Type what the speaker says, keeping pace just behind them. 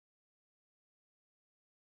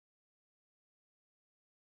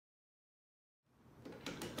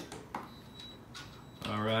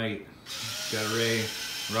All right, got Ray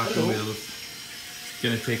rocking wheels.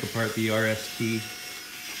 Gonna take apart the RST,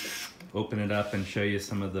 open it up and show you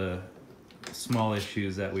some of the small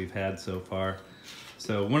issues that we've had so far.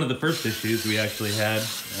 So one of the first issues we actually had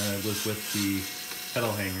was with the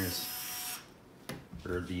pedal hangers,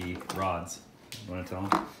 or the rods. You wanna tell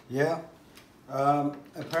them? Yeah,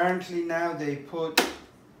 apparently now they put,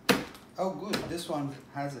 oh good, this one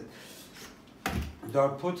has it. They're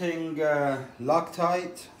putting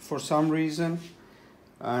Loctite for some reason,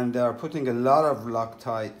 and they're putting a lot of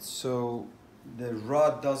Loctite, so the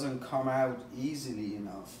rod doesn't come out easily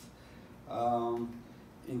enough.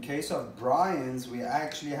 In case of Brian's, we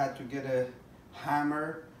actually had to get a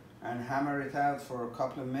hammer and hammer it out for a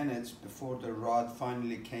couple of minutes before the rod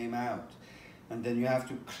finally came out. And then you have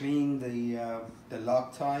to clean the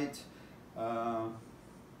Loctite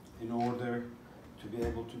in order to be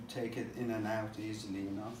able to take it in and out easily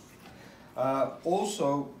enough.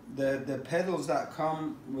 Also, the pedals that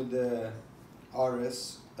come with the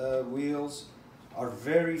RS wheels are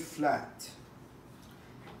very flat.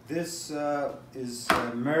 This is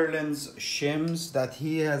Merlin's shims that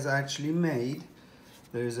he has actually made.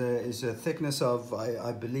 There's a thickness of,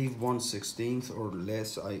 I believe, 1/16 or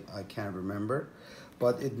less, I can't remember.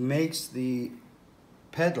 But it makes the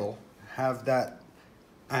pedal have that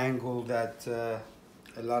angle that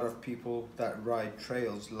a lot of people that ride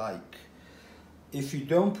trails like. If you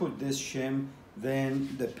don't put this shim,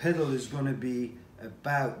 then the pedal is going to be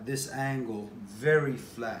about this angle, very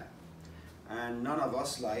flat. And none of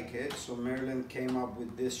us like it, so Merlin came up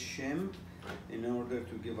with this shim in order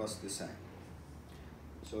to give us this angle.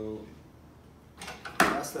 So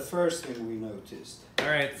that's the first thing we noticed. All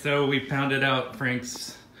right, so we pounded out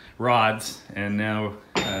Frank's rods, and now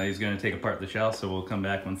he's going to take apart the shell, so we'll come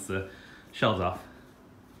back once the shell's off.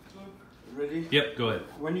 Ready? Yep, go ahead.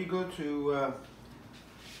 When you go to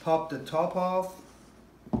pop the top off,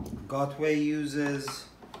 GOTWAY uses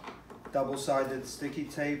double-sided sticky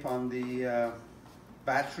tape on the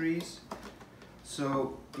batteries.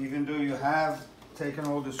 So even though you have taken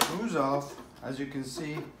all the screws off, as you can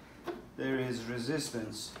see, there is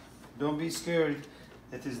resistance. Don't be scared,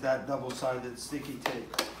 it is that double-sided sticky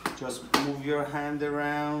tape. Just move your hand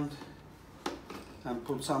around and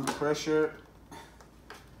put some pressure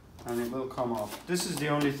and it will come off. This is the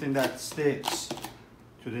only thing that sticks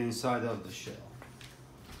to the inside of the shell.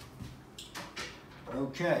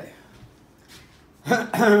 Okay.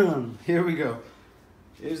 Here we go.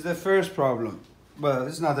 Here's the first problem. Well,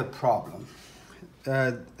 it's not a problem.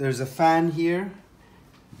 There's a fan here.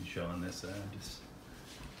 I'm showing this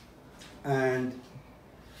And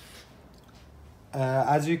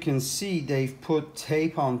as you can see, they've put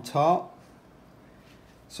tape on top.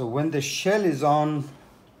 So when the shell is on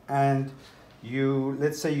and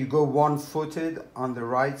let's say you go one-footed on the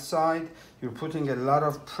right side, you're putting a lot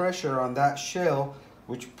of pressure on that shell,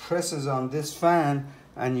 which presses on this fan,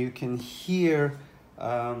 and you can hear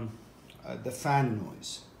the fan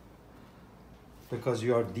noise because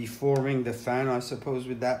you are deforming the fan, I suppose,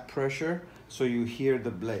 with that pressure, so you hear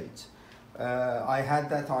the blades. I had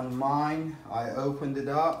that on mine. I opened it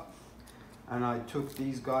up and I took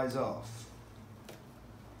these guys off.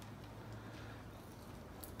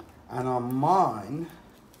 And on mine,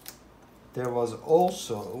 there was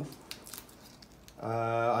also,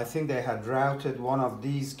 I think they had routed one of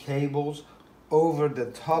these cables over the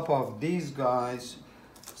top of these guys.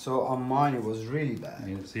 So on mine, it was really bad.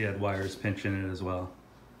 You see, he had wires pinching it as well.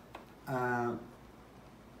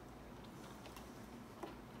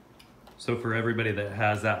 So for everybody that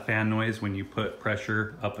has that fan noise, when you put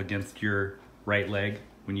pressure up against your right leg,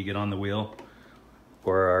 when you get on the wheel,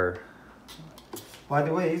 or our... By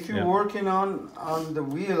the way, if you're working on the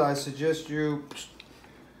wheel, I suggest you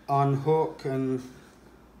unhook and...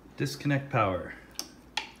 disconnect power.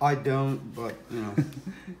 I don't, but you know.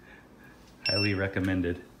 Highly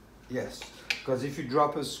recommended. Yes, because if you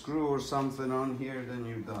drop a screw or something on here, then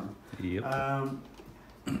you're done. Yep.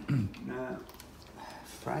 Now,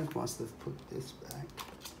 Frank must have put this back.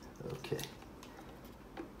 Okay.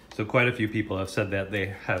 So quite a few people have said that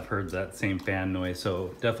they have heard that same fan noise.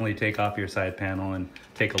 So definitely take off your side panel and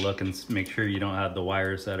take a look and make sure you don't have the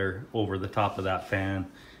wires that are over the top of that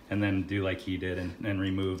fan, and then do like he did and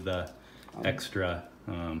remove the extra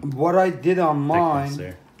what I did on mine,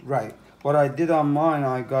 there. right, what I did on mine,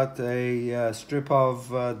 I got a strip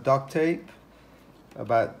of duct tape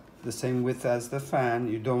about the same width as the fan.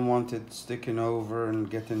 You don't want it sticking over and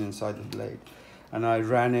getting inside the blade. And I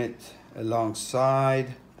ran it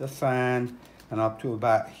alongside the fan and up to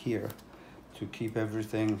about here to keep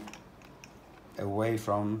everything away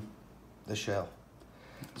from the shell.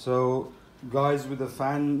 So guys with a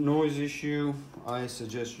fan noise issue, I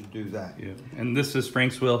suggest you do that. Yeah. And this is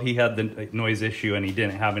Frank's wheel. He had the noise issue and he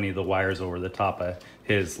didn't have any of the wires over the top of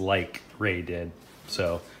his like Ray did.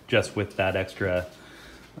 So just with that extra,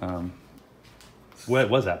 what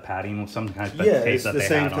was that, padding? Some kind of tape it's that the they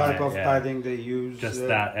same had type on of it. padding they use. Just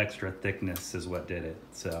that extra thickness is what did it.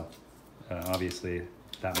 So obviously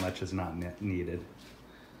that much is not needed.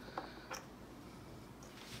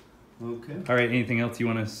 Okay. All right, anything else you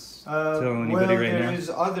want to tell anybody right now? Well, there is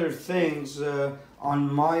other things.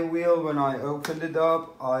 On my wheel, when I opened it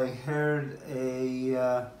up, I heard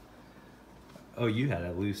a... Oh, you had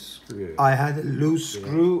a loose screw. I had a loose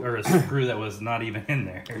screw. Or a screw that was not even in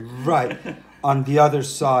there. Right. On the other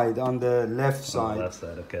side, on the left side. On the left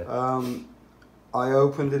side, okay. I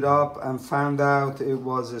opened it up and found out it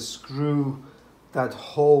was a screw that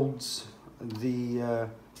holds the...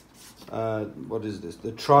 what is this?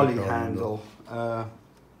 The trolley handle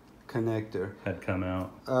connector. Had come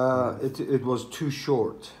out. It was too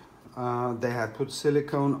short. They had put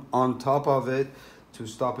silicone on top of it to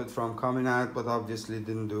stop it from coming out, but obviously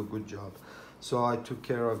didn't do a good job. So I took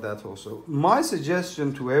care of that also. My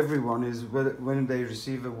suggestion to everyone is when they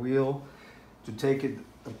receive a wheel, to take it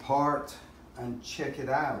apart and check it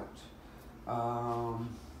out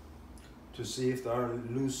to see if there are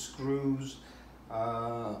loose screws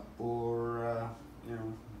or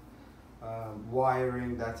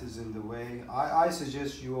wiring that is in the way. I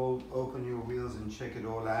suggest you all open your wheels and check it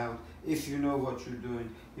all out if you know what you're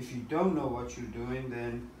doing. If you don't know what you're doing,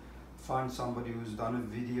 then find somebody who's done a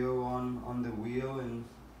video on the wheel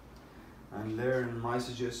and learn. My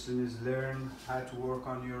suggestion is learn how to work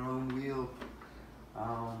on your own wheel,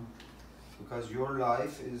 because your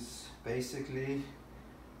life is basically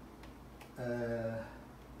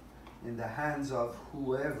in the hands of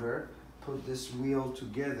whoever put this wheel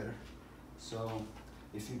together. So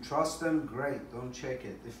if you trust them, great, don't check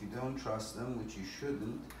it. If you don't trust them, which you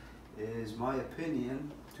shouldn't, is my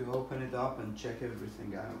opinion, to open it up and check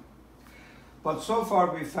everything out. But so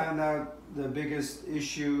far we found out the biggest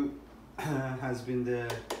issue has been the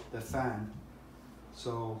fan.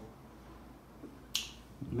 So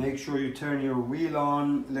make sure you turn your wheel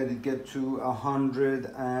on, let it get to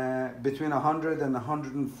 100, between 100 and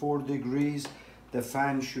 104 degrees, the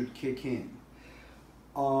fan should kick in.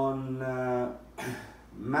 On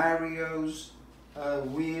Mario's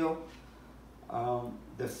wheel,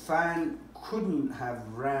 the fan couldn't have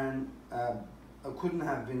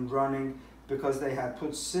been running because they had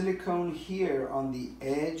put silicone here on the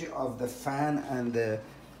edge of the fan and the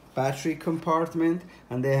battery compartment,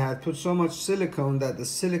 and they had put so much silicone that the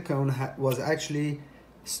silicone was actually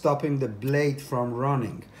stopping the blade from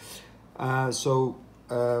running.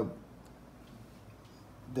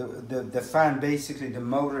 The fan, basically the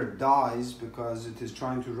motor dies because it is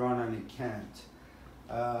trying to run and it can't.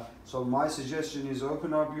 So my suggestion is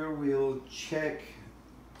open up your wheel, check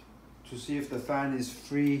to see if the fan is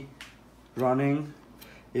free running.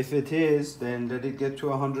 If it is, then let it get to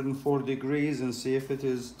 104 degrees and see if it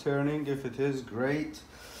is turning. If it is, great.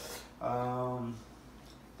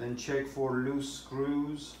 Then check for loose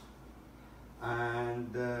screws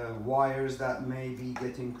and wires that may be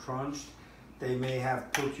getting crunched. They may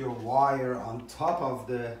have put your wire on top of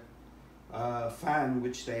the fan,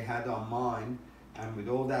 which they had on mine, and with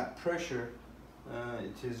all that pressure,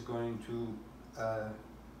 it is going to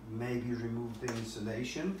maybe remove the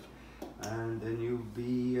insulation, and then you'll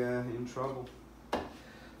be in trouble.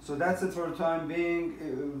 So that's it for the time being.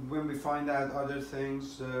 When we find out other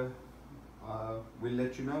things, we'll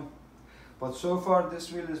let you know. But so far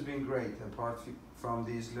this wheel has been great, apart from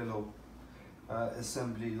these little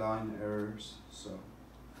assembly line errors. So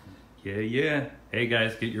yeah. Hey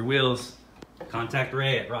guys, get your wheels. Contact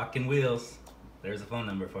Ray at Rockin' Wheels. There's a phone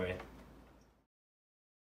number for you.